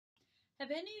Have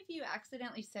any of you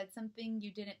accidentally said something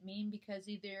you didn't mean because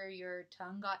either your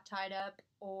tongue got tied up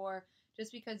or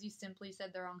just because you simply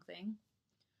said the wrong thing?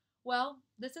 Well,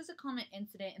 this is a common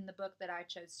incident in the book that I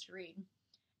chose to read.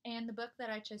 And the book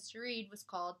that I chose to read was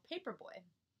called Paperboy.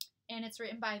 And it's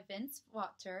written by Vince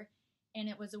Wachter and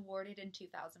it was awarded in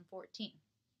 2014.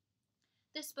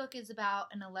 This book is about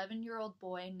an 11-year-old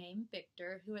boy named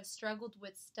Victor who has struggled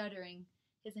with stuttering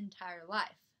his entire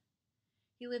life.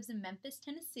 He lives in Memphis,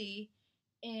 Tennessee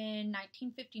in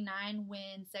 1959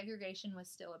 when segregation was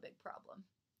still a big problem.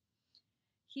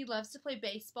 He loves to play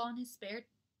baseball in his spare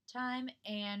time,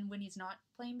 and when he's not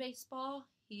playing baseball,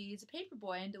 he's a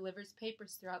paperboy and delivers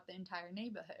papers throughout the entire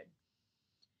neighborhood.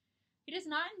 He does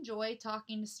not enjoy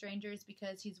talking to strangers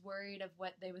because he's worried of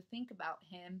what they would think about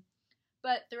him,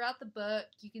 but throughout the book,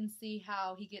 you can see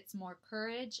how he gets more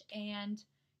courage and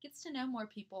gets to know more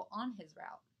people on his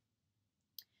route.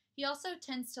 He also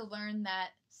tends to learn that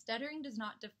stuttering does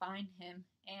not define him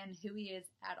and who he is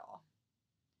at all.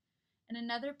 And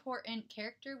another important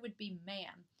character would be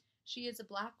Ma'am. She is a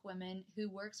black woman who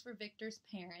works for Victor's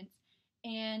parents,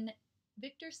 and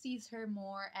Victor sees her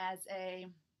more as a,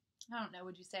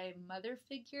 would you say mother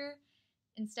figure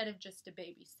instead of just a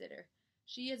babysitter.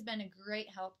 She has been a great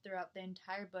help throughout the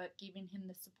entire book, giving him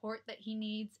the support that he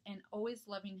needs and always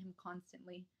loving him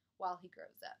constantly while he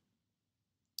grows up.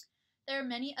 There are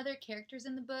many other characters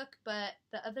in the book, but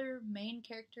the other main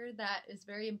character that is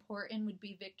very important would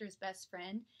be Victor's best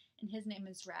friend, and his name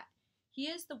is Rat. He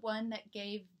is the one that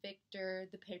gave Victor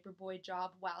the paperboy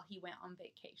job while he went on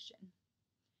vacation.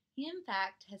 He, in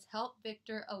fact, has helped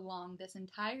Victor along this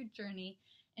entire journey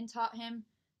and taught him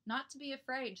not to be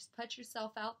afraid, just put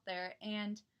yourself out there,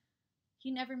 and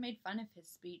he never made fun of his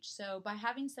speech. So by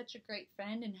having such a great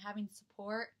friend and having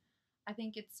support, I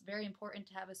think it's very important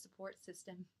to have a support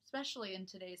system, especially in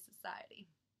today's society.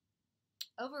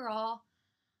 Overall,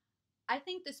 I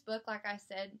think this book, like I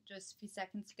said just a few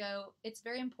seconds ago, it's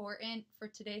very important for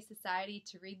today's society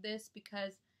to read this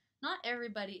because not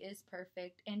everybody is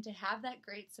perfect, and to have that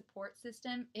great support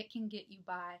system, it can get you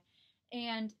by.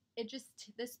 And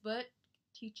this book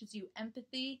teaches you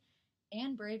empathy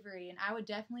and bravery, and I would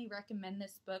definitely recommend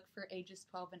this book for ages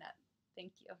 12 and up.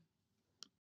 Thank you.